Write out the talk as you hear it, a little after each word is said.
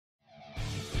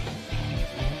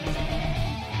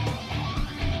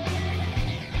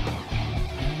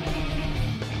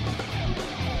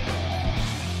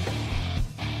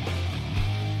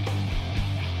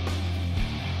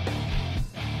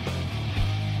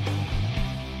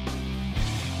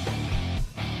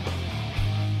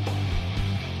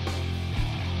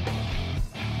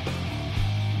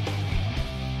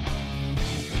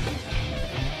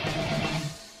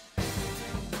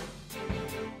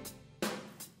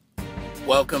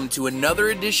Welcome to another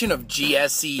edition of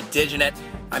GSC DigiNet.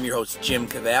 I'm your host, Jim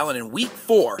Cavall, and in Week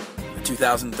 4 of the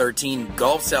 2013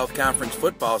 Gulf South Conference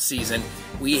football season,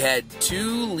 we had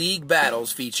 2 league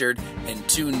battles featured and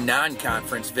 2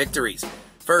 non-conference victories.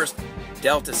 First,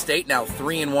 Delta State, now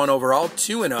 3-1 overall,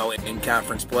 2-0 in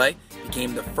conference play,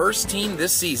 became the first team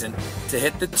this season to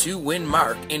hit the 2-win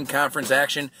mark in conference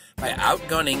action by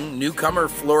outgunning newcomer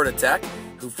Florida Tech,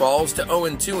 who falls to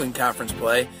 0-2 in conference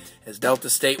play, as Delta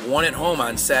State won at home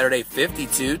on Saturday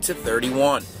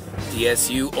 52-31.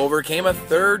 DSU overcame a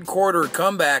third quarter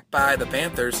comeback by the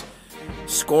Panthers,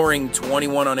 scoring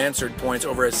 21 unanswered points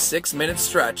over a 6-minute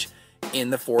stretch in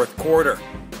the fourth quarter.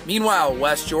 Meanwhile,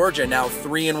 West Georgia, now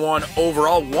 3-1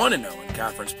 overall, 1-0 in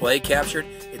conference play, captured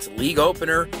its league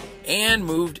opener and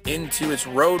moved into its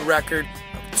road record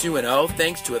of 2-0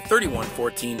 thanks to a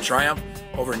 31-14 triumph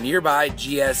over nearby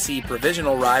GSC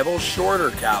provisional rival Shorter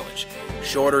College.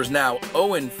 Shorter's now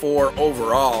 0-4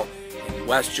 overall, and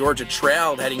West Georgia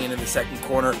trailed heading into the second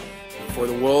quarter before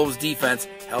the Wolves' defense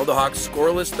held the Hawks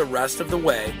scoreless the rest of the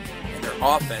way, and their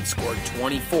offense scored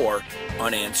 24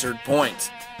 unanswered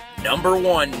points. Number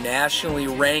 1 nationally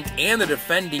ranked and the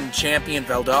defending champion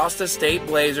Valdosta State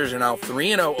Blazers are now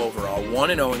 3-0 overall,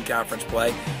 1-0 in conference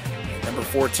play. Number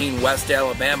 14 West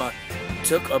Alabama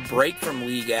took a break from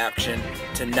league action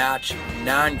to notch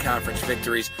non-conference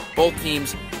victories. Both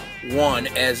teams won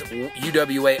as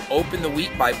UWA opened the week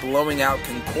by blowing out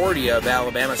Concordia of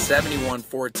Alabama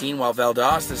 71-14, while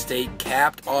Valdosta State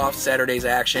capped off Saturday's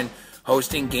action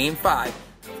hosting Game 5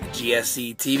 of the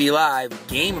GSC TV Live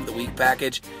Game of the Week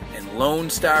package, and Lone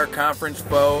Star Conference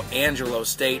foe Angelo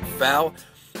State fell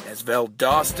as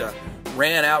Valdosta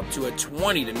ran out to a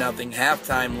 20-0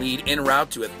 halftime lead en route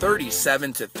to a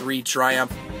 37-3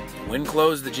 triumph. The win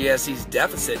closed the GSC's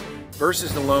deficit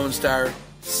versus the Lone Star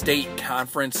State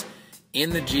Conference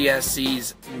in the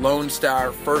GSC's Lone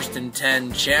Star First and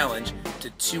 10 Challenge to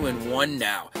 2-1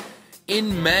 now.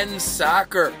 In men's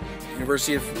soccer,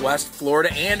 University of West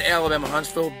Florida and Alabama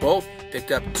Huntsville both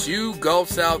picked up 2 Gulf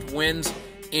South wins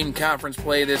in conference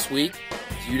play this week.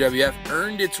 UWF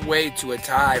earned its way to a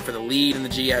tie for the lead in the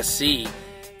GSC.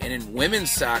 And in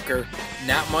women's soccer,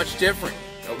 not much different.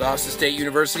 Valdosta State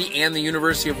University and the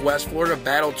University of West Florida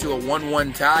battled to a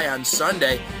 1-1 tie on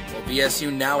Sunday, while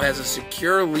VSU now has a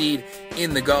secure lead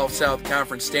in the Gulf South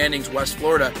Conference standings. West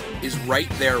Florida is right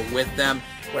there with them.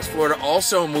 West Florida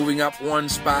also moving up 1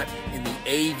 spot in the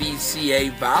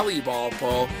AVCA volleyball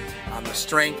poll on the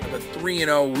strength of a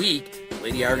 3-0 week. The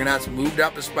Lady Argonauts moved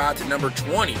up a spot to number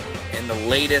 20 in the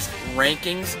latest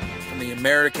rankings from the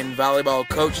American Volleyball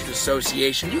Coaches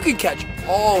Association. You can catch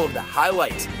all of the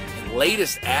highlights and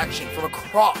latest action from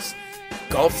across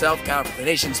Gulf South Conference, the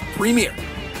nation's premier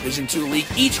Division II league,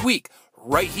 each week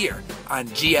right here on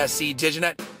GSC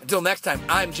DigiNet. Until next time,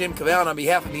 I'm Jim Cavall, and on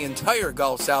behalf of the entire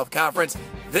Gulf South Conference,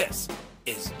 this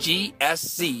is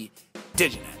GSC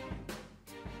DigiNet.